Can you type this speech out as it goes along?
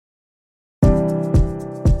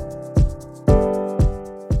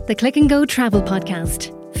The Click&Go Travel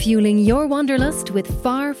Podcast, fueling your wanderlust with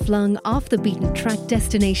far-flung off-the-beaten-track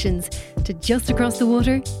destinations to just across the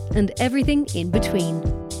water and everything in between.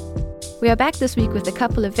 We are back this week with a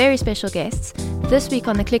couple of very special guests. This week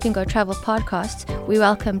on the Click&Go Travel Podcast, we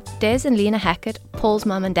welcome Des and Lena Hackett, Paul's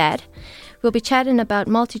mum and dad. We'll be chatting about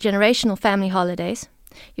multi-generational family holidays.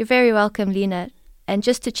 You're very welcome, Lena. And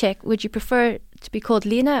just to check, would you prefer to be called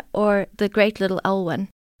Lena or the great little owl one?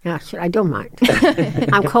 Yeah, sure, I don't mind.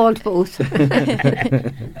 I'm called both.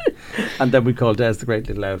 And then we call Des the great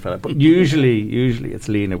little owl fella. But usually it's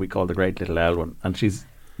Lena we call the great little owl one. And she's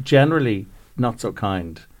generally not so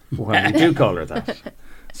kind when we do call her that.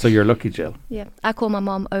 So you're lucky, Jill. Yeah, I call my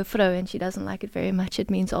mom Ofro and she doesn't like it very much. It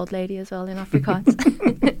means old lady as well in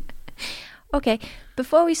Afrikaans. Okay,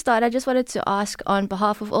 before we start, I just wanted to ask on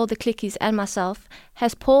behalf of all the clickies and myself,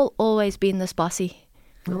 has Paul always been this bossy?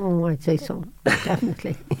 Oh, I'd say so,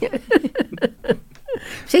 definitely.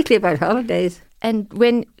 Particularly about holidays. And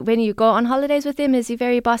when you go on holidays with him, is he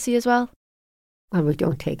very bossy as well? Well, we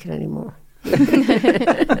don't take it anymore.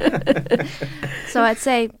 So I'd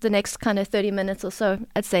say the next kind of 30 minutes or so,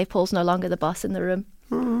 I'd say Paul's no longer the boss in the room.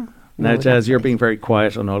 Now, Jazz, you're being very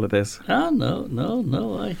quiet on all of this. Oh,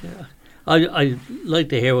 no. I like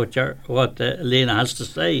to hear what Lena has to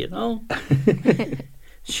say, you know.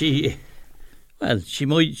 She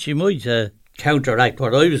might counteract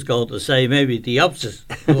what I was going to say, maybe the opposite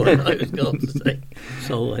of what I was going to say.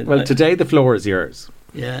 So today the floor is yours.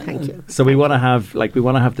 Yeah. Thank you. So we want to have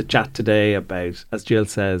the chat today about, as Jill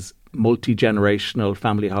says, multi-generational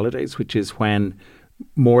family holidays, which is when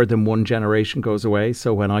more than one generation goes away.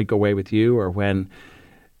 So when I go away with you, or when,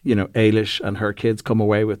 Ailish and her kids come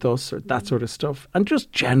away with us, or that sort of stuff, and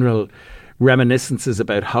just general reminiscences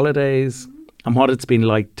about holidays and what it's been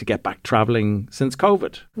like to get back travelling since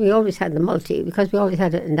COVID. We always had the multi, because we always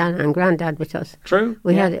had it, Nana and Grandad with us. True.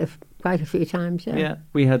 We had it quite a few times, yeah. Yeah,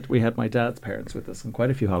 we had my dad's parents with us on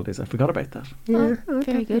quite a few holidays. I forgot about that. Yeah. Oh,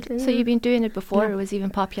 very good. Yeah. So you've been doing it before it was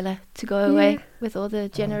even popular to go away with all the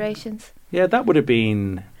generations? Yeah, that would have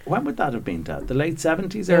been, when would that have been, Dad? The late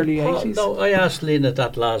 70s, early 80s? No, I asked Lena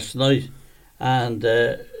that last night, and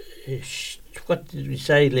what did we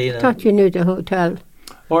say, Lena? I thought you knew the hotel.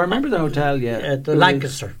 Oh, I remember the hotel, yeah. The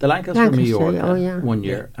Lancaster. The Lancaster from New York, yeah. 1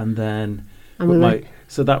 year. And then, And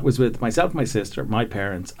so that was with myself, my sister, my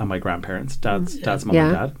parents, and my grandparents, dad's mum Yeah.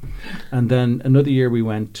 and dad. And then another year we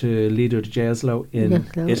went to Lido di Jesolo in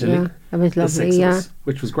Italy. Yeah, that was the lovely, six of yeah. us,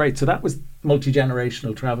 which was great. So that was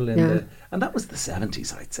multi-generational travel and that was the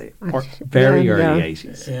 70s, I'd say, or very early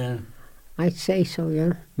 80s. Yeah. I'd say so,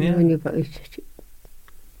 yeah. Yeah. When you're about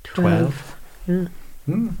 12. Yeah.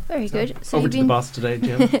 Very good. So Over you've to been the boss today,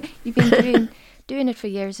 Jim. You've been doing it for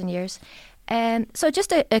years and years. So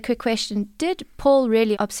just a quick question. Did Paul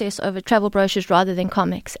really obsess over travel brochures rather than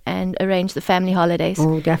comics and arrange the family holidays?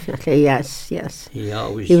 Oh, definitely, yes.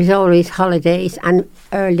 He was always holidays and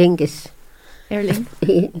Aer Lingus. Erling?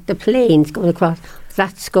 The planes going across,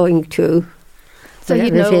 that's going to... So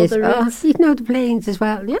you'd know all the routes? You'd know the planes as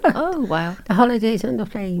well, yeah. Oh, wow. The holidays and the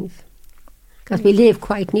planes. Because we live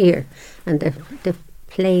quite near, and the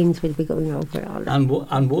planes will be going over all that.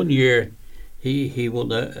 And 1 year he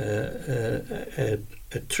won a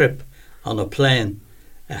trip on a plane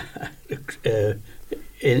The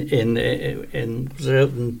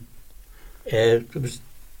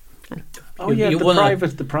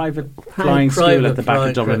private flying school at the back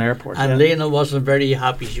of Dublin Airport. And Lena wasn't very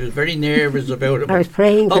happy. She was very nervous about it. I was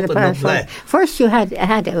praying for the passport. First you had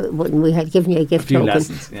we had given you a gift token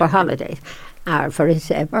for holidays. For his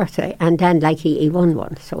birthday, and then he won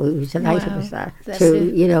one, so he was delighted with that.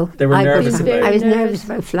 They were nervous about it. I was nervous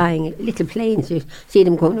about flying little planes. You see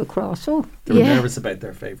them going across. They were nervous about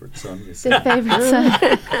their favourite son. You see. Their favourite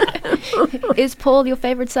son. Is Paul your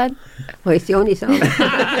favourite son? Well, he's the only son.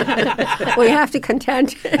 We have to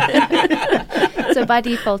contend. So by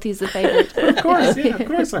default, he's the favourite. Of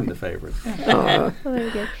course, I'm the favourite. Oh,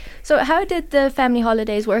 very good. So how did the family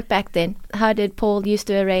holidays work back then? How did Paul used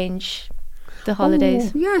to arrange the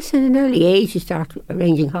holidays? Oh, yes, in an early age you start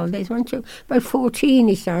arranging holidays, weren't you? About 14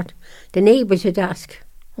 you start. The neighbours would ask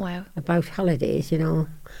about holidays,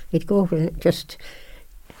 He'd go over and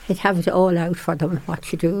he'd have it all out for them,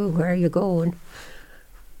 what you do, where you're going,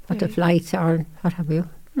 what the flights are, and what have you.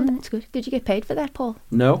 Oh, that's good. Did you get paid for that, Paul?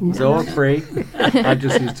 No, it was all free. I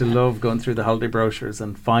just used to love going through the holiday brochures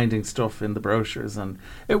and finding stuff in the brochures. And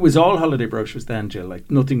it was all holiday brochures then, Jill.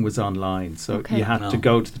 Nothing was online. So you had to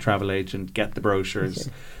go to the travel agent, get the brochures,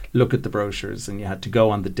 look at the brochures, and you had to go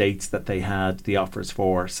on the dates that they had the offers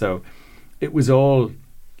for. So it was all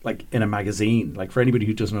like in a magazine. Like for anybody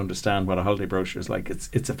who doesn't understand what a holiday brochure is like,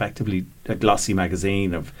 it's effectively a glossy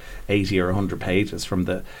magazine of 80 or 100 pages from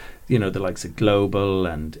the likes of Global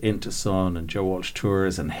and Into Sun and Joe Walsh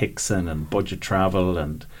Tours and Hickson and Budget Travel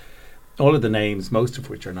and all of the names, most of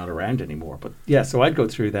which are not around anymore. But yeah, so I'd go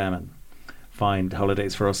through them and find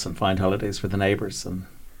holidays for us and find holidays for the neighbours. And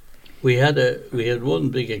we had one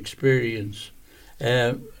big experience.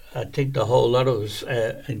 I think the whole lot of us,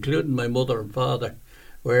 including my mother and father,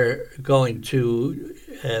 were going to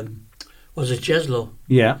was it Jeslo?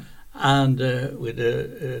 Yeah, and with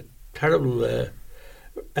a terrible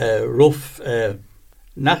rough,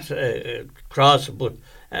 not cross, but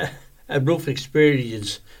a rough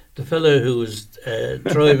experience. The fellow who was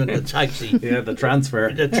driving the taxi, the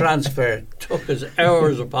transfer took us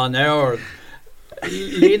hours upon hours.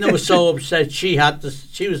 Lena was so upset she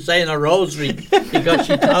was saying a rosary because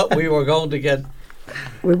she thought we were going to get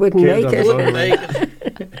we wouldn't make it.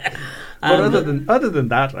 But other than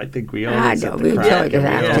that, I think we always had we enjoyed it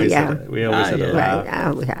after, we always had a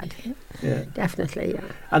laugh. We had. Yeah. Definitely, yeah.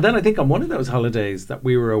 And then I think on one of those holidays that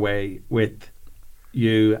we were away with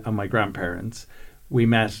you and my grandparents, we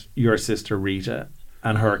met your sister Rita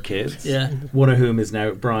and her kids. Yeah. One of whom is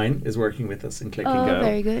now, Brian, is working with us in Click and Go. Oh,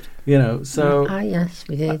 very good. So yes,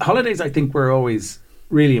 we did. Holidays I think were always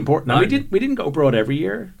really important. Now, we didn't go abroad every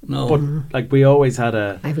year. No. But like we always had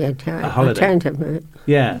a holiday. Alternative.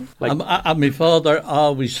 Yeah. Like and my father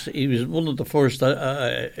he was one of the first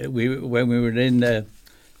when we were in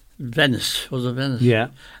Venice, was it Venice? Yeah.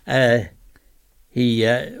 He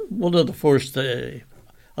one of the first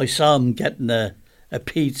I saw him getting a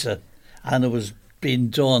pizza, and it was being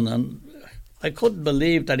done, and I couldn't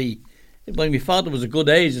believe that when my father was a good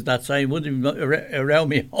age at that time, wouldn't be around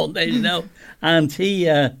me all day now, and he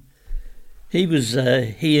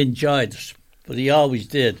enjoyed it, but he always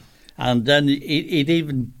did, and then he'd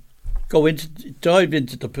even dive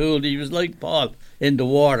into the pool. He was like Paul in the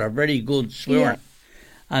water, very good swimmer. Yeah.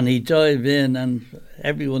 And he'd dive in, and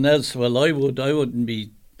everyone else, well, I'm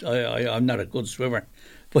not a good swimmer,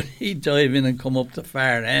 but he'd dive in and come up the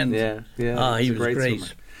far end. Yeah. He was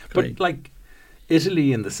great. But like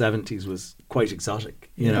Italy in the 70s was quite exotic,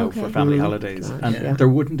 for family holidays. And there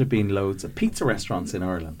wouldn't have been loads of pizza restaurants in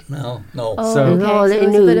Ireland. No. Oh, so it was a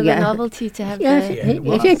bit of a novelty to have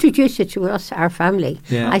it introduced it to us, our family.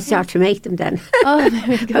 Yeah. I started to make them then. Oh,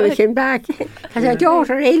 very good. I came back. Because our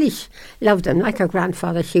daughter, Eilish, loved them. Like her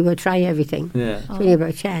grandfather, she would try everything. Yeah. She was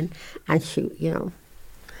about 10. And she,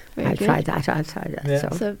 I'll try that. Yeah.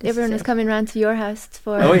 So everyone is coming round to your house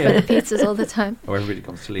for the pizzas all the time. Or everybody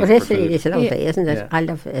comes to leave. But Italy is lovely, isn't it? Yeah. I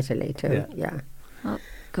love Italy too. Yeah. Oh,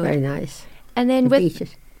 good. Very nice. And then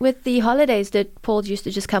with the holidays, did Paul used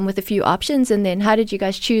to just come with a few options, and then how did you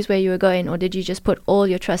guys choose where you were going, or did you just put all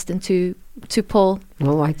your trust into Paul?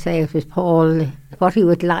 Oh, I'd say it was Paul. What he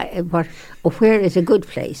would like, where is a good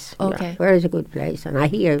place? Okay. Where is a good place? And I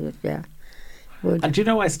hear it. Yeah. Would. And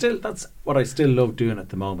that's what I still love doing at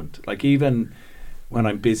the moment. Like even when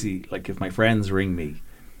I'm busy, like if my friends ring me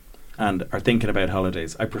and are thinking about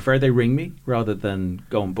holidays, I prefer they ring me rather than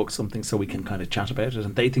go and book something so we can kind of chat about it.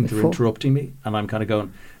 And they think they're interrupting me, and I'm kind of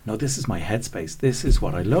going, no, this is my headspace. This is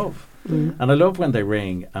what I love. And I love when they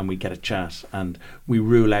ring and we get a chat and we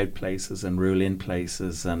rule out places and rule in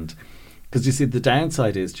places. And because you see, the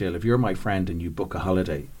downside is, Jill, if you're my friend and you book a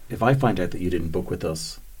holiday, if I find out that you didn't book with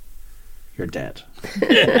us, you're dead.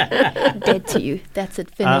 Dead to you. That's it,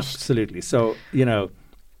 finished. Absolutely. So,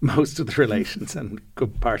 most of the relations and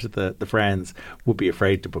good part of the friends would be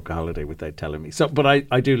afraid to book a holiday without telling me. So, but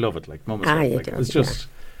I do love it. Like, moments like it's just...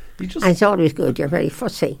 And it's always good. You're very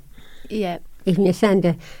fussy. Yeah. Even you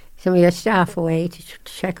send some of your staff away to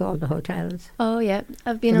check all the hotels. Oh, yeah.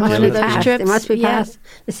 I've been on one of those trips. They must be passed.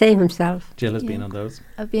 The same himself. Jill has been on those.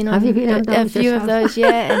 I've been on a few of those,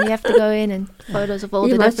 and you have to go in and photos of all the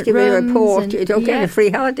different rooms. You must give a report. You don't get a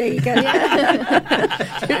free holiday. You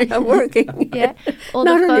get You're not working. Yeah. All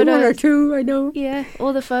not the only photos, one or two, I know. Yeah.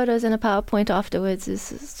 All the photos and a PowerPoint afterwards is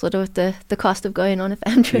sort of the cost of going on a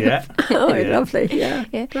fan trip. Yeah. Lovely. Yeah.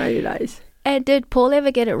 Very nice. Did Paul ever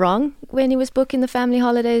get it wrong when he was booking the family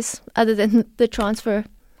holidays, other than the transfer?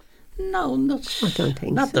 No, I don't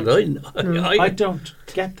think not so. that I know. I don't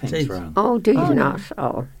get things wrong. Oh, do you not?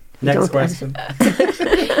 Oh. Next question.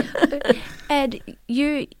 Ed,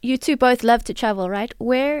 you two both love to travel, right?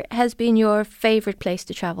 Where has been your favourite place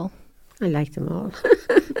to travel? I like them all.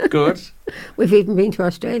 Good. We've even been to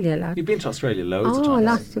Australia a lot. You've been to Australia loads of Oh, times.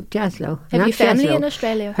 lots of Jaslow. Have Not you family Jaslow. in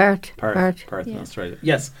Australia? Perth. Perth in Yeah. Australia.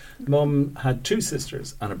 Yes. Mum had 2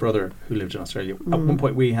 sisters and a brother who lived in Australia. At one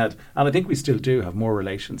point we had, and I think we still do, have more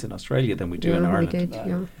relations in Australia than we do in Ireland. We did,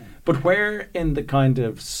 yeah. But where in the kind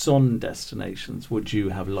of sun destinations would you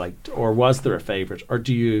have liked, or was there a favourite, or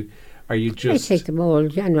are you just... I take them all in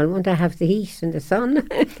general. Won't I have the heat and the sun?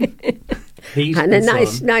 Heat and a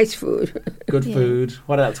sun, nice food. good food.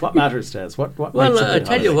 What else? What matters, Des? What Well, makes a I good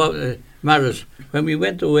tell you holiday? what matters. When we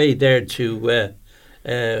went away there to where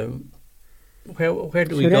do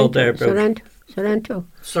we go there? Sorrento.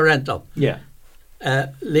 Sorrento. Yeah.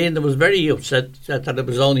 Lena was very upset that it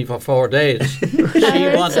was only for 4 days. She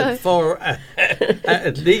wanted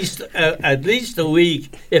at least a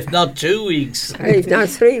week, if not 2 weeks. If not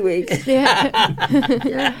 3 weeks.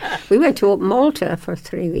 Yeah. We went to Malta for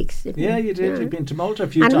 3 weeks. Yeah, you did. You've been to Malta a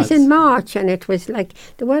few and times. it was in March, and it was like,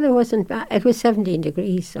 the weather wasn't bad. It was 17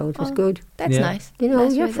 degrees, so it was good. That's nice. You know,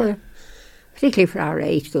 Nice weather. particularly for our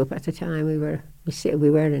age group at the time, we were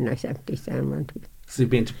in our 70s then, weren't we? So you've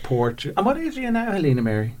been to Portugal. And what age are you now, Helena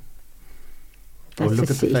Mary? That's look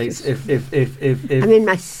the at the face. secret. If I'm in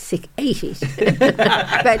my 80s.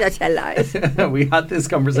 Better tell lies. we had this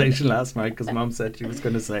conversation last night because Mum said she was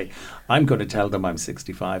going to say, I'm going to tell them I'm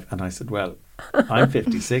 65. And I said, well, I'm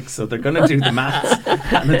 56, so they're going to do the maths.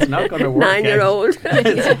 And it's not going to work. 9-year-old.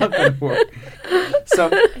 It's not going to work.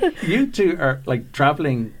 So you two are like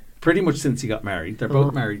travelling pretty much since you got married. They're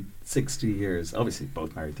both married 60 years. Obviously,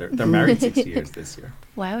 both married. They're married 60 years this year.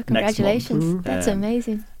 Wow, congratulations. That's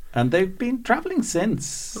amazing. And they've been travelling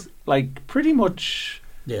since, like, pretty much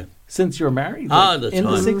since you were married. All like, the in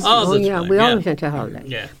time. the 60s. All the Yeah, time, we yeah. always went to holiday.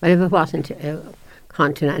 Yeah. But if it wasn't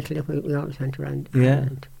continental, we always went around. Yeah.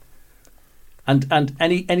 And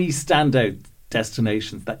any standout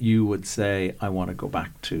destinations that you would say, I want to go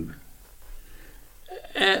back to?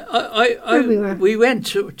 We went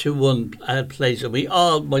to one place, and we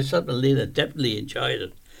all, myself and Lena, definitely enjoyed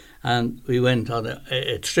it. And we went on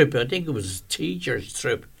a trip. I think it was a teacher's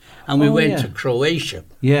trip, and we went to Croatia.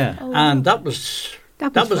 Yeah, and that was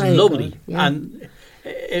lovely. Good, yeah. And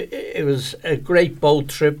it was a great boat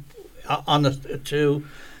trip on it too,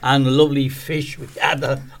 and lovely fish we had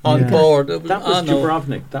on board. That was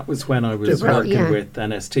Dubrovnik. That was when I was working with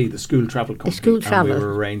NST, the school travel company. School travel. And we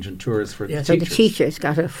were arranging tours for the teachers. So the teachers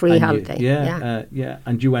got a free holiday.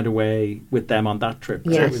 And you went away with them on that trip.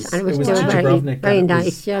 Yes, so and it was to Dubrovnik. very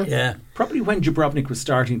nice, yeah. Probably when Dubrovnik was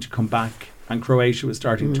starting to come back and Croatia was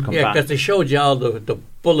starting to come back. Yeah, because they showed you all the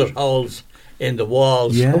bullet holes in the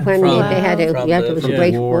walls. Yeah. When there was a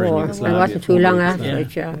great war, and it wasn't too long after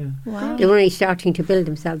it. Wow. They were only starting to build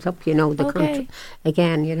themselves up, the country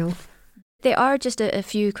again, There are just a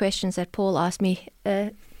few questions that Paul asked me,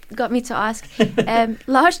 got me to ask.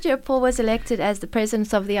 Last year, Paul was elected as the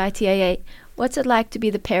president of the ITAA. What's it like to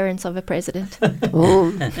be the parents of a president?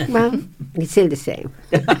 Well, it's still the same.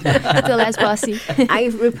 Still as bossy.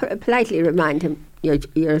 I politely remind him, you're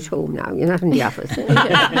at home now, you're not in the office.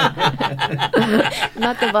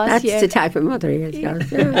 Not the boss That's here. the type of mother he is.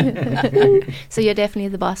 So you're definitely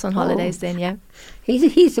the boss on holidays then, yeah?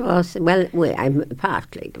 He's the boss. Well, I'm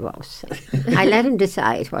partly the boss. I let him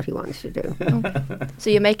decide what he wants to do.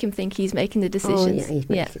 So you make him think he's making the decisions. He's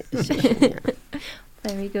making the decision,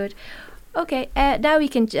 Very good. Okay, now we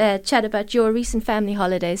can chat about your recent family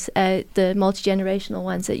holidays, the multi-generational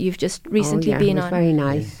ones that you've just recently been on. It was very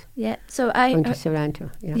nice. Yeah, so I went to Sorrento.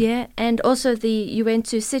 Yeah, and also you went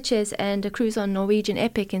to Spacious and a cruise on Norwegian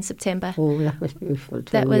Epic in September. Oh, that was beautiful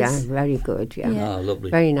too. That was very good. Yeah. Oh, lovely.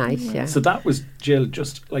 Very nice. Yeah. So that was, Jill.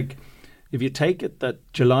 Just like if you take it that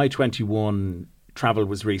July 21 travel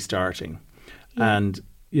was restarting, and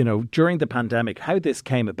during the pandemic, how this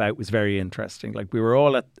came about was very interesting. Like we were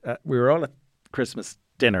all at Christmas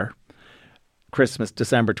dinner,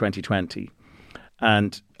 December 2020.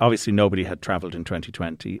 And obviously nobody had travelled in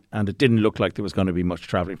 2020, and it didn't look like there was going to be much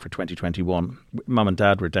travelling for 2021. Mum and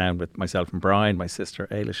Dad were down with myself and Brian, my sister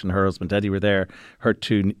Ailish and her husband Eddie were there. Her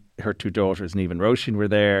two daughters, Neve and Roisin, were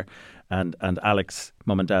there, and Alex,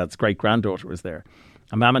 Mum and Dad's great-granddaughter, was there.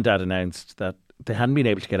 And Mum and Dad announced that they hadn't been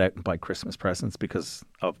able to get out and buy Christmas presents because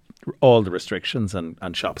of all the restrictions and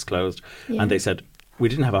shops closed. Yeah. And they said, we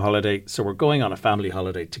didn't have a holiday, so we're going on a family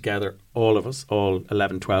holiday together, all of us, all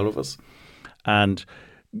 11, 12 of us. And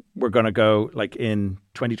we're going to go like in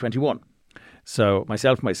 2021. So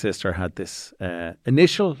myself and my sister had this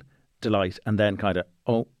initial delight, and then kind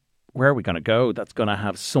of, where are we going to go? That's going to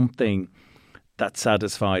have something that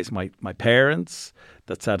satisfies my parents,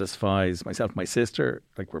 that satisfies myself and my sister.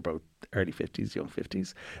 Like we're both early 50s, young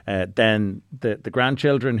 50s. Then the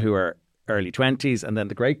grandchildren who are early 20s, and then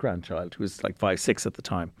the great-grandchild, who was like 5, 6 at the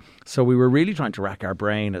time. So we were really trying to rack our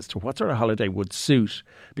brain as to what sort of holiday would suit.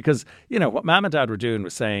 Because, what Mum and Dad were doing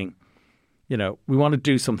was saying, we want to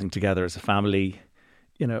do something together as a family.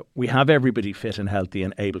 We have everybody fit and healthy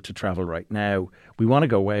and able to travel right now. We want to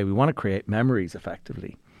go away. We want to create memories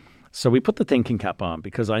effectively. So we put the thinking cap on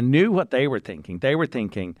because I knew what they were thinking. They were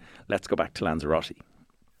thinking, let's go back to Lanzarote.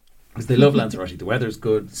 Because they love Lanzarote. The weather's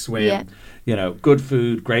good, swim, good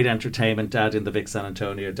food, great entertainment. Dad in the Vic San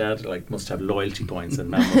Antonio. Dad must have loyalty points, and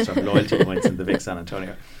Mum must have loyalty points in the Vic San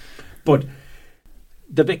Antonio. But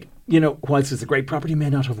the Vic, whilst it's a great property, may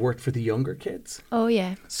not have worked for the younger kids. Oh,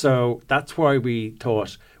 yeah. So that's why we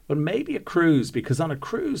thought, well, maybe a cruise, because on a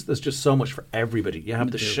cruise, there's just so much for everybody. You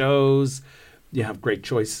have the shows, you have great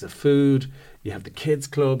choices of food, you have the kids'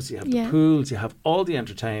 clubs, you have the pools, you have all the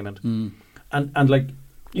entertainment. And like,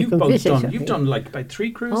 you've done like about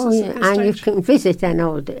 3 cruises. Oh, yeah, and you can visit then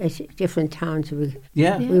all the different towns. We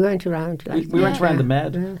went around. We went around the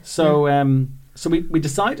Med. Yeah. So we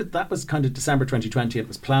decided that was kind of December 2020. It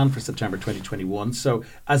was planned for September 2021. So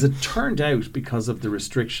as it turned out, because of the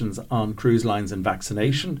restrictions on cruise lines and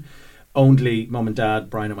vaccination, only Mum and Dad,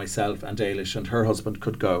 Brian and myself, and Ailish and her husband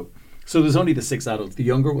could go. So there's only the 6 adults. The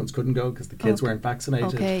younger ones couldn't go because the kids weren't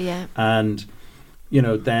vaccinated. Okay, yeah. And,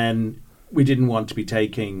 then we didn't want to be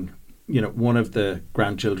taking, one of the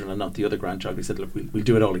grandchildren and not the other grandchild. We said, look, we'll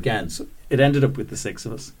do it all again. So it ended up with the 6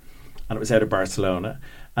 of us. And it was out of Barcelona.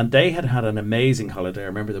 And they had an amazing holiday. I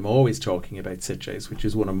remember them always talking about Sitges, which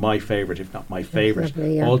is one of my favourite, if not my favourite,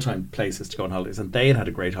 all-time places to go on holidays. And they had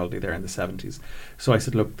a great holiday there in the 70s. So I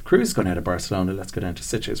said, look, the cruise is going out of Barcelona. Let's go down to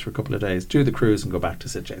Sitges for a couple of days, do the cruise and go back to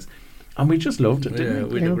Sitges. And we just loved it, didn't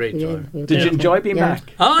we? We had a great time. Did you enjoy being back?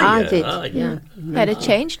 I did. Had it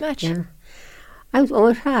changed much? Yeah.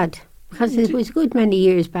 It had. Because it was a good many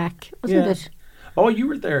years back, wasn't it? Oh, you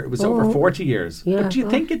were there. It was over 40 years. Yeah. But do you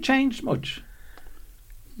think it changed much?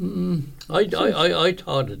 I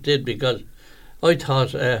thought it did, because I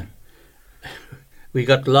thought we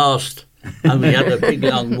got lost and we had a big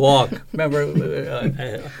long walk. Remember,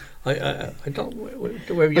 I don't.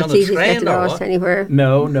 Were we on a train or what? Anywhere?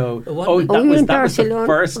 No. That was the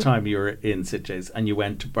first time you were in Sitges, and you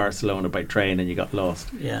went to Barcelona by train and you got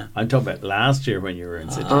lost. Yeah, I'm talking about last year when you were in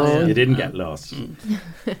Sitges. You didn't get lost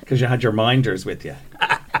because you had your minders with you.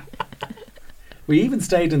 We even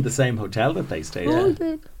stayed in the same hotel that they stayed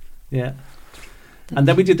in. Yeah. And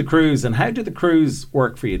then we did the cruise. And how did the cruise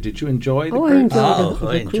work for you? Did you enjoy the cruise?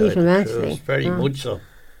 I enjoyed the cruise very much so.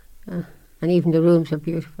 And even the rooms are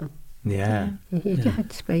beautiful. Yeah. You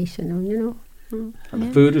had space in them, And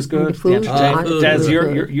the food was good. The entertainment.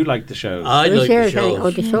 Des, you liked the shows. I liked the shows. Oh,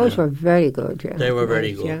 the shows were very good. Yeah. They were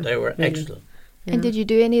very good. Yeah. They were excellent. Yeah. And did you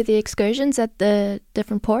do any of the excursions at the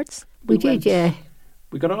different ports? We did, yeah.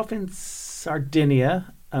 We got off in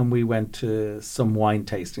Sardinia and we went to some wine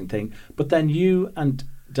tasting thing. But then you and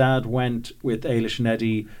Dad went with Ailish and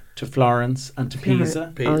Eddie to Florence and to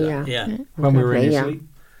Pisa. Oh, yeah. When we were in Italy. Yeah.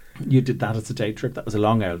 You did that as a day trip. That was a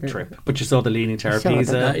long old trip. But you saw the Leaning Tower of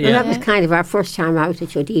Pisa. And that was kind of our first time out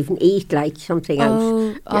that you'd even eat like something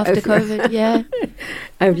else. Oh, after COVID, yeah.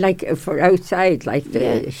 Like for outside, like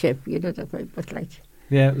the ship, but like...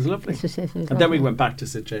 Yeah, it was lovely. And then we went back to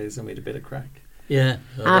Sitges and we had a bit of crack. Yeah.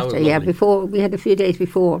 Before, we had a few days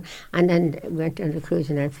before, and then we went on the cruise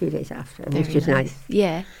and then a few days after, which was nice.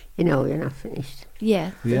 Yeah. You're not finished.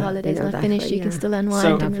 Yeah, the holiday's not finished. You can still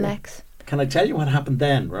unwind and relax. Can I tell you what happened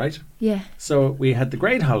then, right? Yeah. So we had the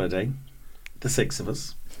great holiday, the 6 of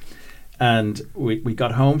us, and we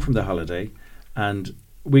got home from the holiday, and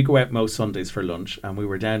we go out most Sundays for lunch, and we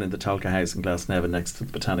were down in the Tolka House in Glasnevin next to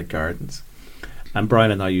the Botanic Gardens. And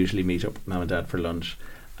Brian and I usually meet up with Mum and Dad for lunch,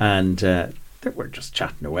 and we're just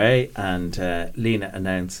chatting away, and Lena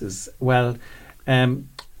announces, well,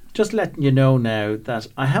 just letting you know now that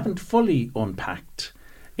I haven't fully unpacked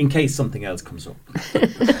in case something else comes up.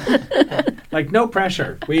 Like, no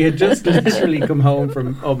pressure. We had just literally come home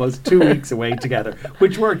from almost 2 weeks away together,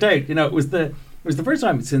 which worked out. It was the first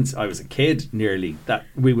time since I was a kid, nearly, that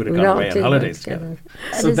we would have gone away on holidays together.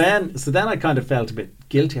 So then I kind of felt a bit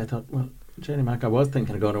guilty. I thought, well, Jenny Mac, I was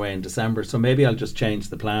thinking of going away in December, so maybe I'll just change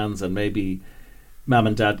the plans and maybe Mum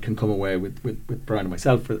and Dad can come away with Brian and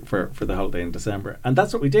myself for the holiday in December. And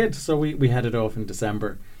that's what we did. So we headed off in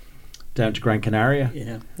December down to Gran Canaria,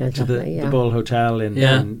 to the Bull Hotel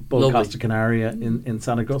in Bull Costa Canaria in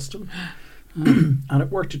San Agustin. And it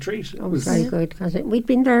worked a treat. It was very good, because we'd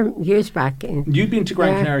been there years back. You'd been to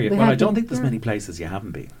Gran Canaria. Well, I don't think there's many places you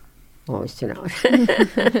haven't been. Oh, it's not.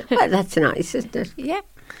 Well, that's nice, isn't it? Yeah.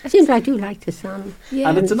 It seems like you like the sun. Yeah.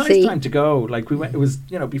 And it's a nice time to go. Like we went, it was,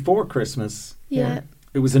 before Christmas. Yeah.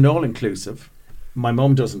 it was an all-inclusive. My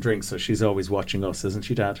mum doesn't drink, so she's always watching us, isn't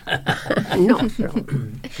she, Dad? No.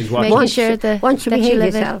 She's watching. Making sure once you behave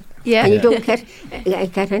yourself, and you don't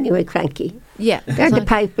get anyway cranky. Yeah. They're the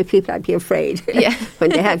type of people I'd be afraid when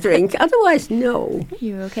they have drink. Otherwise, no.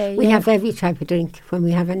 You're okay. We have every type of drink. When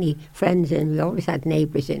we have any friends in, we always had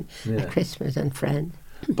neighbours in at Christmas and friends.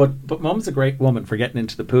 But Mum's a great woman for getting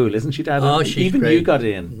into the pool, isn't she, Dad? Oh, she's even great. You got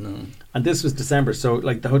in. No. And this was December, so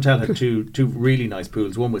like the hotel had two really nice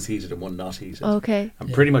pools. One was heated and one not heated. Okay.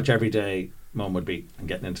 And pretty much every day Mum would be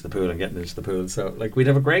getting into the pool and getting into the pool. So like we'd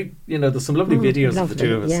have a great, there's some lovely videos of the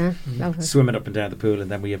two of us swimming up and down the pool,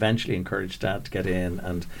 and then we eventually encouraged Dad to get in.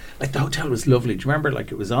 And like the hotel was lovely. Do you remember?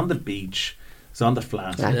 Like it was on the beach, it was on the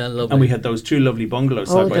flat, lovely. and we had those two lovely bungalows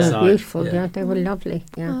side by they side. were beautiful. Yeah, they were lovely.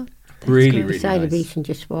 Yeah. Really, really beside nice. the beach and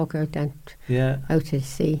just walk out and out to the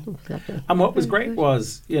sea. It was lovely. And what was great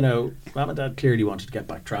was, Mum and Dad clearly wanted to get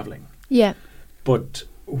back travelling. Yeah. But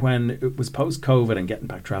when it was post-COVID and getting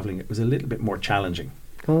back travelling, it was a little bit more challenging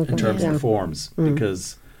in terms of the forms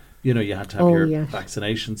because, you had to have your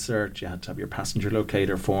vaccination cert, you had to have your passenger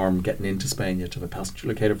locator form getting into Spain, you had to have a passenger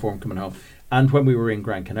locator form coming home. And when we were in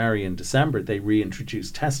Gran Canaria in December, they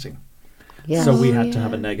reintroduced testing. Yeah. So we had to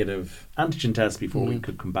have a negative antigen test before we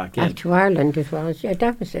could come back in. Back to Ireland as well. Yeah,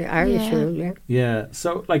 that was the Irish rule, Yeah,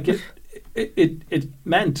 so like it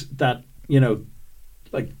meant that,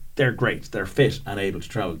 like they're great, they're fit and able to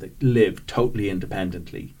travel. They live totally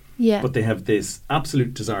independently. Yeah. But they have this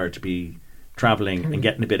absolute desire to be travelling and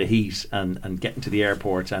getting a bit of heat and getting to the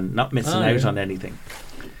airport and not missing out on anything.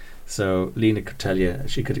 So Lena could tell you,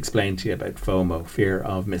 she could explain to you about FOMO, fear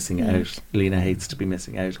of missing out. Lena hates to be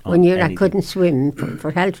missing out on When anything. I couldn't swim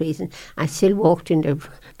for health reasons, I still walked in the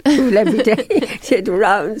pool every day. Did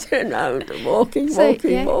rounds and rounds and walking.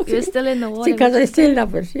 You're still in the water. Because I still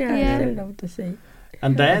love it. I still love the sea.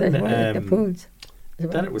 And then the pools.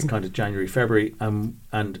 Then it was kind of January, February,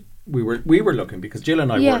 and we were looking, because Jill and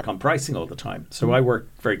I work on pricing all the time. So I work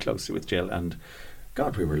very closely with Jill, and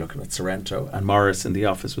God, we were looking at Sorrento, and Morris in the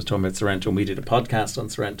office was talking about Sorrento, and we did a podcast on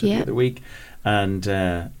Sorrento the other week, and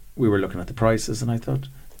we were looking at the prices, and I thought,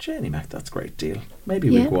 Jenny Mac, that's a great deal. Maybe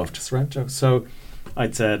we'll go off to Sorrento. So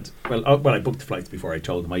I'd said, I booked the flights before I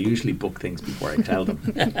told them. I usually book things before I tell them.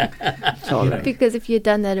 Because if you'd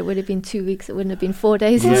done that, it would have been 2 weeks. It wouldn't have been 4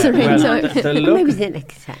 days in Sorrento. Maybe the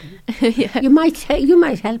next time. You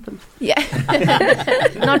might help them.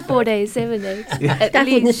 Yeah. Not 4 days, 7 days. Yeah. That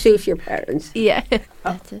wouldn't suit your parents. Yeah.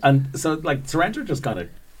 That's it. And so, like, Sorrento just kind of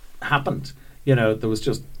happened. There was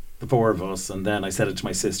just the four of us, and then I said it to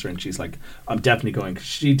my sister, and she's like, I'm definitely going, because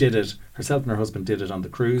she did it, herself and her husband did it on the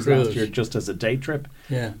cruise last year just as a day trip,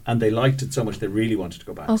 and they liked it so much they really wanted to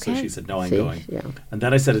go back. So she said, no, I'm going. And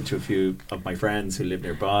then I said it to a few of my friends who live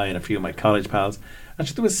nearby and a few of my college pals, and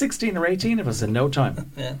there was 16 or 18 of us in no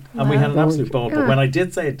time, and we had an absolute ball. But when I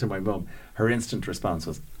did say it to my mum, her instant response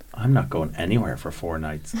was, I'm not going anywhere for 4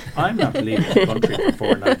 nights. I'm not leaving the country for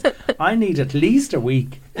 4 nights. I need at least a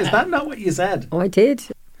week. Is that not what you said? Oh, I did.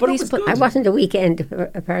 But it was good. I wasn't a weekend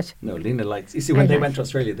person. No, Lena likes. You see, when they went to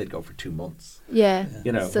Australia, they'd go for 2 months. Yeah.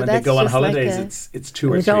 So when they go on holidays, it's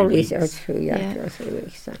 2 or 3 weeks. It was always 2 or 3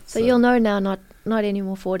 weeks. So you'll know now, not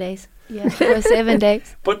anymore 4 days. Yeah, for 7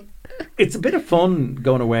 days. But it's a bit of fun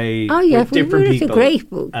going away with different people. It's a great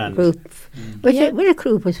group. With a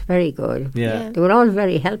group was very good. Yeah. They were all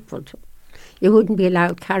very helpful. You wouldn't be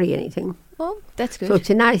allowed to carry anything. Oh, that's good. So it's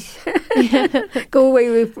a nice go away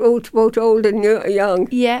with both old and young.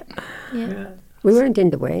 Yeah. We weren't in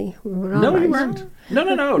the way. We were all you weren't. No.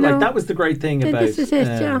 Like, that was the great thing about this is it,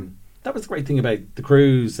 that was the great thing about the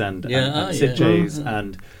cruise and Sitges,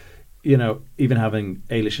 and even having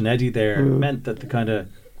Ailish and Eddie there meant that the kind of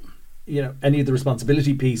any of the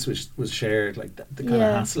responsibility piece was shared, like the kind of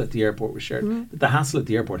hassle at the airport was shared. The hassle at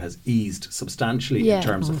the airport has eased substantially in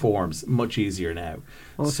terms of forms, much easier now.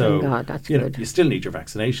 So thank God, that's good. You still need your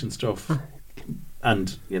vaccination stuff,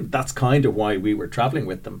 and that's kind of why we were travelling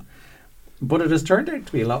with them. But it has turned out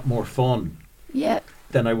to be a lot more fun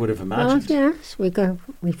than I would have imagined. Oh, yes,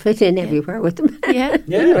 we fit in everywhere with them. Yeah.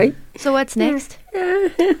 Anyway. So what's next?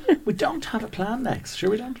 We don't have a plan next.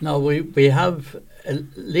 Sure we don't? No, we have...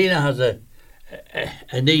 Lena has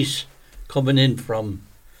a niece coming in from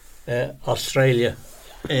Australia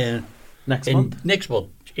next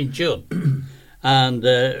month in June, and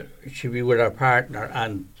she'll be with her partner,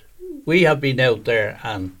 and we have been out there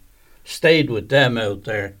and stayed with them out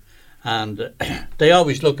there, and they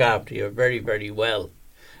always look after you very, very well,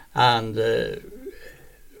 and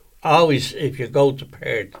always, if you go to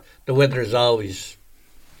Perth, the weather is always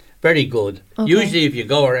very good. Usually if you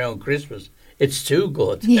go around Christmas, it's too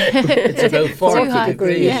good. It's about 40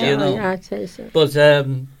 degrees, you know. Yeah, I'd say so. But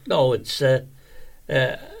no, it's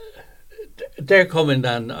they're coming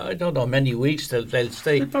down. I don't know, many weeks they'll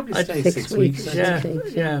stay. They'll probably stay 6 weeks.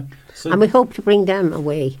 Yeah. So, and we hope to bring them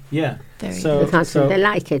away. Yeah. Because they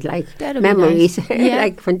like it, like memories, nice.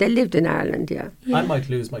 like when they lived in Ireland. Yeah. I might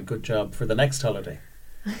lose my good job for the next holiday,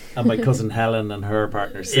 and my cousin Helen and her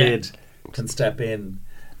partner Sid can step in.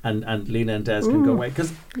 And Lena and Des can go away.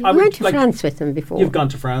 Because we went to France with them before. You've gone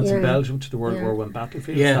to France and Belgium to the World War I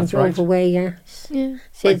battlefield. Yeah, that's drove right. away. Yeah.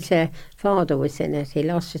 Sid's father was in it. He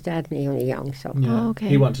lost his dad when he was only young. So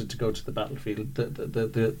he wanted to go to the battlefield,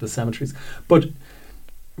 the cemeteries. But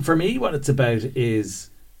for me, what it's about is,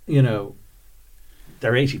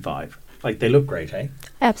 they're 85. Like, they look great, eh?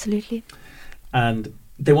 Absolutely. And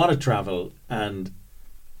they want to travel, and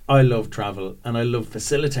I love travel, and I love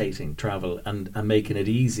facilitating travel and making it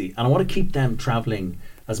easy. And I want to keep them travelling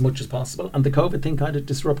as much as possible. And the COVID thing kind of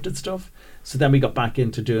disrupted stuff. So then we got back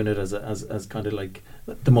into doing it as kind of like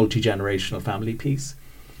the multi-generational family piece.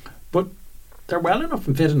 But they're well enough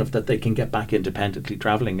and fit enough that they can get back independently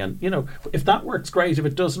travelling. And, if that works, great. If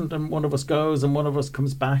it doesn't, and one of us goes and one of us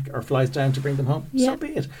comes back or flies down to bring them home, so be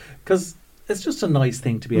it. Because it's just a nice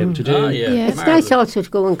thing to be able to do. It's nice also to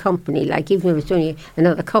go in company, like even if it's only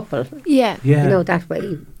another couple. Yeah. That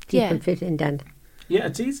way people fit in then. Yeah,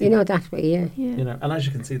 it's easy. That way, and as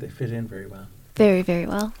you can see, they fit in very well. Very, very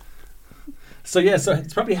well. So so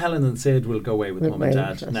it's probably Helen and Sid will go away with Mum and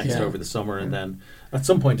Dad next over the summer, and then at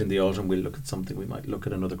some point in the autumn we'll look at something. We might look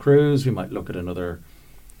at another cruise, we might look at another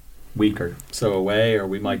week or so away, or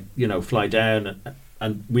we might, fly down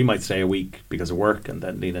and we might stay a week because of work, and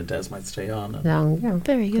then Lena and Des might stay on.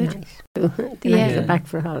 Very good. Nice. They go back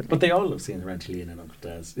for a holiday. But they all love seeing their Auntie Lena and Uncle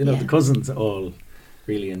Des. The cousins all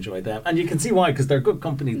really enjoy them. And you can see why, because they're good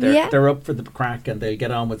company. They're up for the crack, and they'll get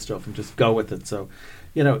on with stuff and just go with it. So,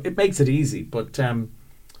 it makes it easy. But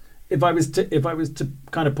if I was to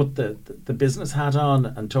kind of put the business hat on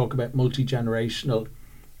and talk about multi-generational,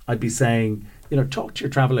 I'd be saying, talk to your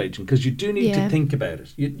travel agent, because you do need to think about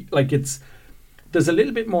it. There's a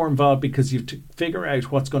little bit more involved, because you have to figure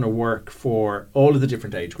out what's going to work for all of the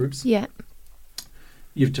different age groups. Yeah.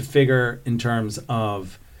 You have to figure in terms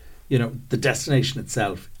of, the destination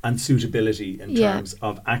itself and suitability in terms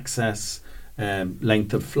of access,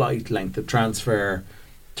 length of flight, length of transfer,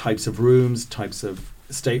 types of rooms, types of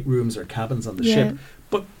state rooms or cabins on the ship.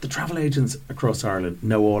 But the travel agents across Ireland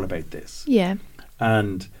know all about this. Yeah.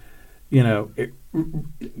 And,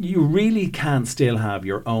 you really can still have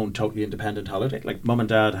your own totally independent holiday. Like Mum and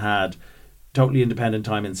Dad had totally independent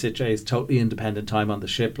time in Sitges, totally independent time on the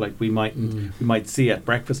ship. Like we might see at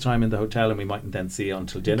breakfast time in the hotel, and we mightn't then see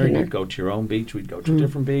until dinner. You'd go to your own beach, we'd go to a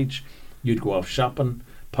different beach. You'd go off shopping.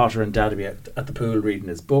 Potter and Dad would be at the pool reading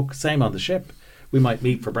his book. Same on the ship. We might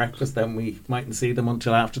meet for breakfast, then we mightn't see them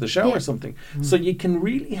until after the show or something. So you can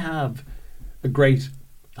really have a great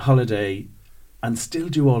holiday and still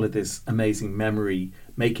do all of this amazing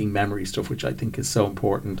making memory stuff, which I think is so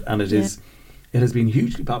important. And it has been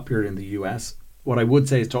hugely popular in the US. What I would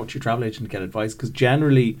say is talk to your travel agent to get advice, because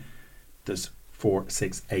generally there's 4,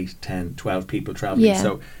 6, 8, 10, 12 people traveling.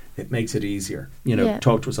 So it makes it easier.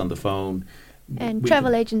 Talk to us on the phone. And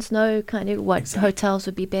travel agents know kind of what hotels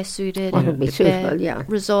would be best suited, what would be suitable,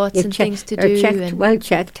 resorts and things to do. Well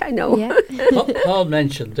checked, I know. Yeah. Paul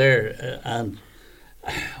mentioned there, and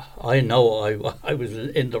I know I was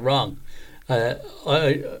in the wrong. I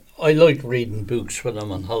like reading books when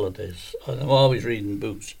I'm on holidays. I'm always reading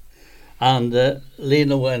books. And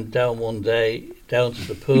Lena went down one day down to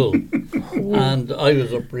the pool, and I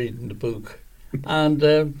was up reading the book, and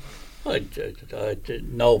I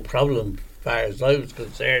did no problem as far as I was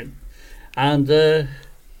concerned. And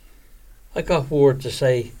I got word to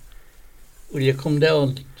say, "Will you come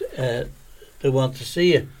down? They want to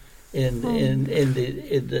see you in down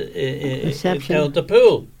at the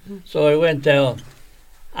pool." So I went down,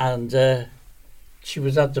 and she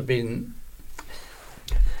was at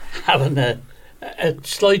having a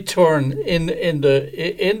slight turn in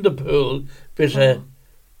the pool, but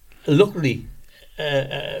luckily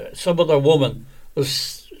some other woman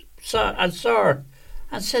saw her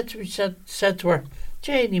and said to her,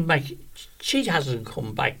 "Janie, she hasn't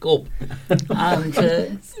come back up."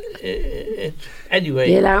 And anyway,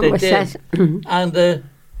 the alarm they was did. set. And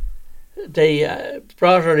they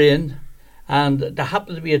brought her in, and there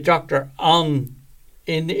happened to be a doctor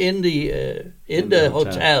in the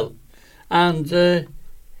hotel, and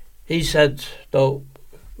he said, "No,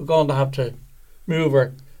 we're going to have to move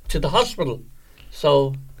her to the hospital."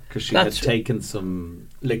 So because she had taken some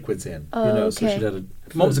liquids in, so she had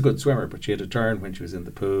Mum was a good swimmer, but she had a turn when she was in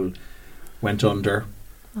the pool, went under.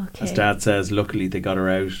 Okay. As Dad says, luckily they got her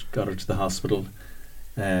out, got her to the hospital,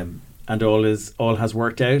 and all has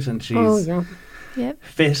worked out, and she's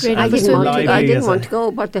fit Really and lively. I didn't want to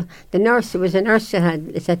go, but the nurse, there was a nurse that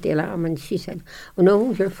had set the alarm, and she said, "Oh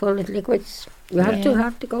no, you're full of liquids. You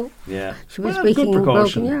have to go." Yeah, she was speaking good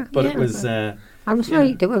precaution, broken, but it was. I was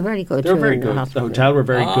they were very good. They were very good. The hotel were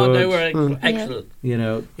very good. They were excellent. You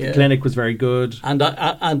know, the clinic was very good, and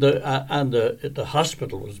the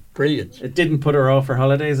hospital was brilliant. It didn't put her off her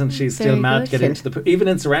holidays, and she's Very still mad good. to get into the. Even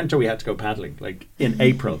in Sorrento, we had to go paddling. Like in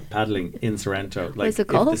April, paddling in Sorrento. Like Was it if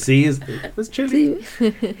cold? the sea is, it was chilly.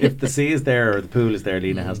 If the sea is there or the pool is there,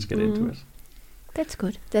 Lena has to get into it. That's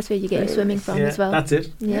good. That's where you get your swimming from as well. That's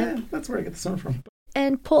it. Yeah. That's where I get the sun from.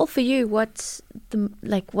 And Paul, for you, what's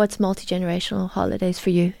multi-generational holidays for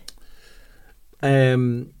you?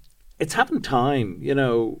 It's having time, you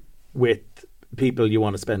know, with people you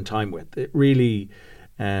want to spend time with. It really,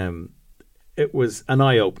 it was an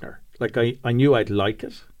eye opener. Like I knew I'd like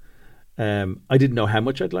it. I didn't know how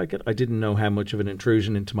much I'd like it. I didn't know how much of an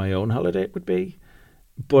intrusion into my own holiday it would be,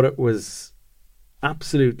 but it was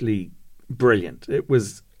absolutely brilliant. It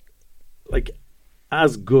was like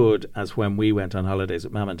as good as when we went on holidays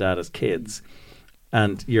with Mum and Dad as kids,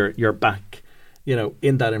 and you're back, you know,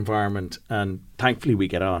 in that environment, and thankfully we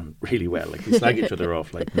get on really well. Like we slag each other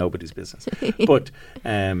off like nobody's business. But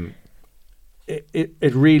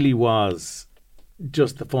it really was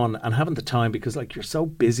just the fun and having the time, because like you're so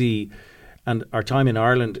busy, and our time in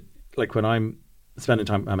Ireland, like when I'm spending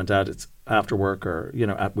time with Mum and Dad, it's after work or, you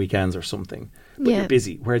know, at weekends or something. But you're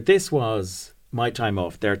busy. Where this was my time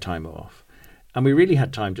off, their time off. And we really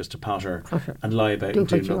had time just to potter and lie about and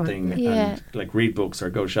do nothing and like read books or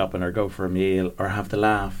go shopping or go for a meal or have the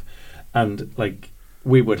laugh. And like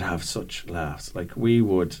we would have such laughs. Like we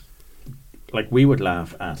would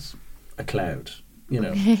laugh at a cloud, you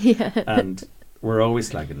know. And we're always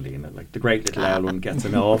slagging Lena. Like the great little owl one gets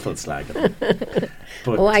an awful slagging.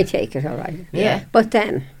 But I take it all right. Yeah. But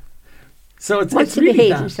then so it's really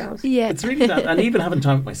behave that. themselves. Yeah. It's really that. And even having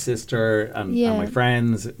time with my sister and my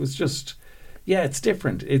friends, it was just it's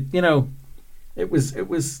different. It, you know, it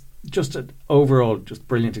was just an overall just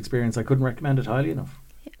brilliant experience. I couldn't recommend it highly enough.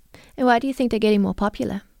 Yeah. And why do you think they're getting more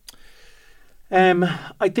popular?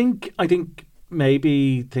 I think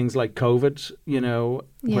maybe things like COVID, you know,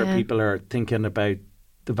 where people are thinking about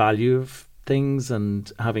the value of things and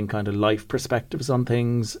having kind of life perspectives on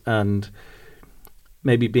things, and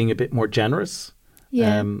maybe being a bit more generous.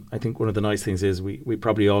 Yeah. I think one of the nice things is we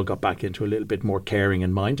probably all got back into a little bit more caring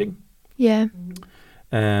and minding. Yeah.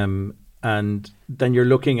 And then you're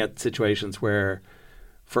looking at situations where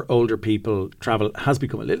for older people travel has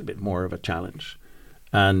become a little bit more of a challenge,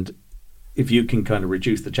 and if you can kind of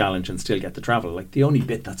reduce the challenge and still get the travel, like the only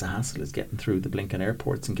bit that's a hassle is getting through the blinking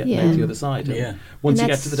airports and getting out the other side. And once you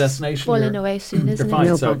get to the destination, falling away soon, isn't you're fine.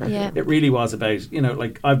 it? So it really was about, you know,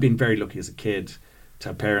 like I've been very lucky as a kid to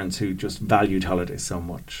have parents who just valued holidays so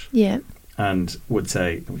much. Yeah. And would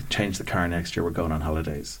say, we change the car next year, we're going on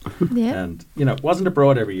holidays. Yeah. And, you know, it wasn't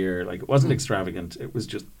abroad every year, like it wasn't extravagant. It was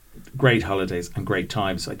just great holidays and great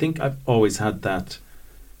times. So I think I've always had that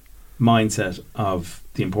mindset of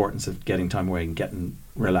the importance of getting time away and getting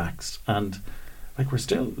relaxed. And like we're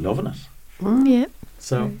still loving it. Yeah.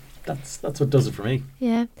 So that's what does it for me.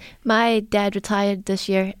 Yeah. My dad retired this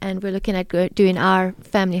year, and we're looking at doing our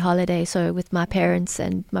family holiday. So with my parents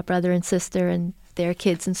and my brother and sister and their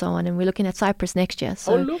kids and so on, and we're looking at Cyprus next year.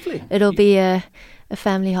 So lovely. It'll be a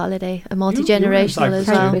family holiday, a multi-generational as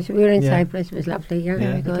well. We were in Cyprus. It was lovely. Yeah.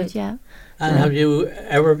 Very good. Yeah. And have you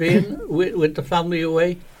ever been with the family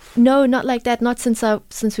away? No, not like that. Not since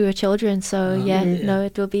we were children. So no,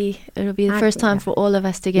 it'll be the first time for all of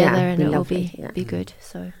us together, and it will be good.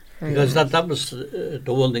 So because that was the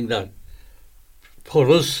one thing that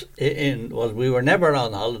put us in was we were never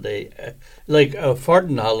on holiday, like a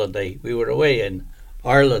foreign holiday. We were away in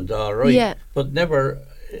Ireland, all right, but never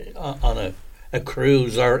on a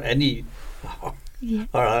cruise or any,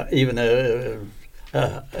 or even a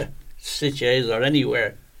Seychelles or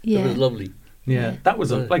anywhere. It was lovely. Yeah, that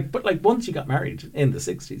was but once you got married in the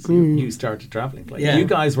 60s, you started travelling. Like you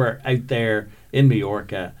guys were out there in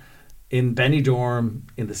Mallorca, in Benidorm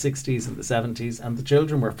in the 60s and the 70s, and the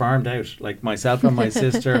children were farmed out. Like myself and my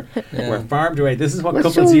sister were farmed away. This is what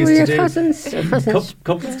couples used to do.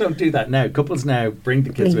 Couples don't do that now. Couples now bring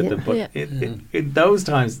the kids with them, but in those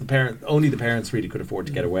times, only the parents really could afford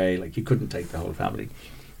to get away. Like you couldn't take the whole family.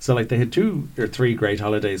 So like they had 2 or 3 great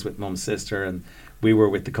holidays with mum's sister, and we were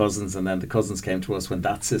with the cousins, and then the cousins came to us when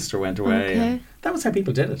that sister went away. Okay. That was how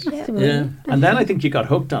people did it. Yeah. And then I think you got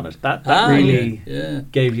hooked on it. That really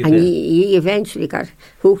gave you and the... you eventually got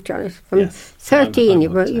hooked on it. From Yes. 13,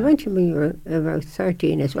 I'm hooked, you went to when you were about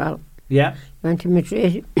 13 as well. Yeah. You went to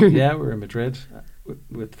Madrid. Yeah, we were in Madrid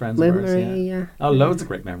with friends With of ours. Marie, Yeah. yeah. Oh, loads of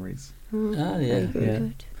great memories. Very good.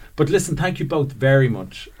 Yeah. But listen, thank you both very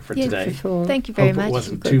much for Yeah, today. So, Thank you very Hope much. it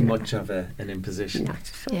wasn't too much of an imposition. not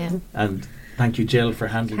so. Yeah. And thank you, Jill, for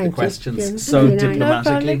handling Thank the you, questions Jill. so Very nice.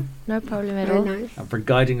 diplomatically. No problem at Very all. nice. And for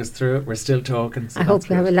guiding us through it. We're still talking. So I hope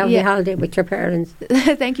you have a lovely Yeah. holiday with your parents.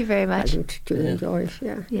 Thank you very much. To enjoy it.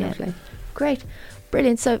 Yeah. Yeah. Lovely. Great.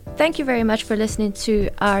 Brilliant. So thank you very much for listening to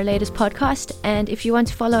our latest podcast. And if you want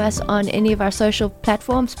to follow us on any of our social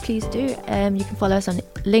platforms, please do. You can follow us on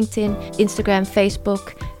LinkedIn, Instagram,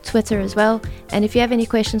 Facebook, Twitter as well. And if you have any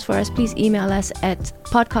questions for us, please email us at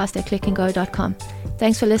podcast@clickandgo.com.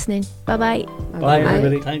 Thanks for listening. Bye-bye. Bye,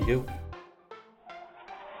 everybody. Thank you.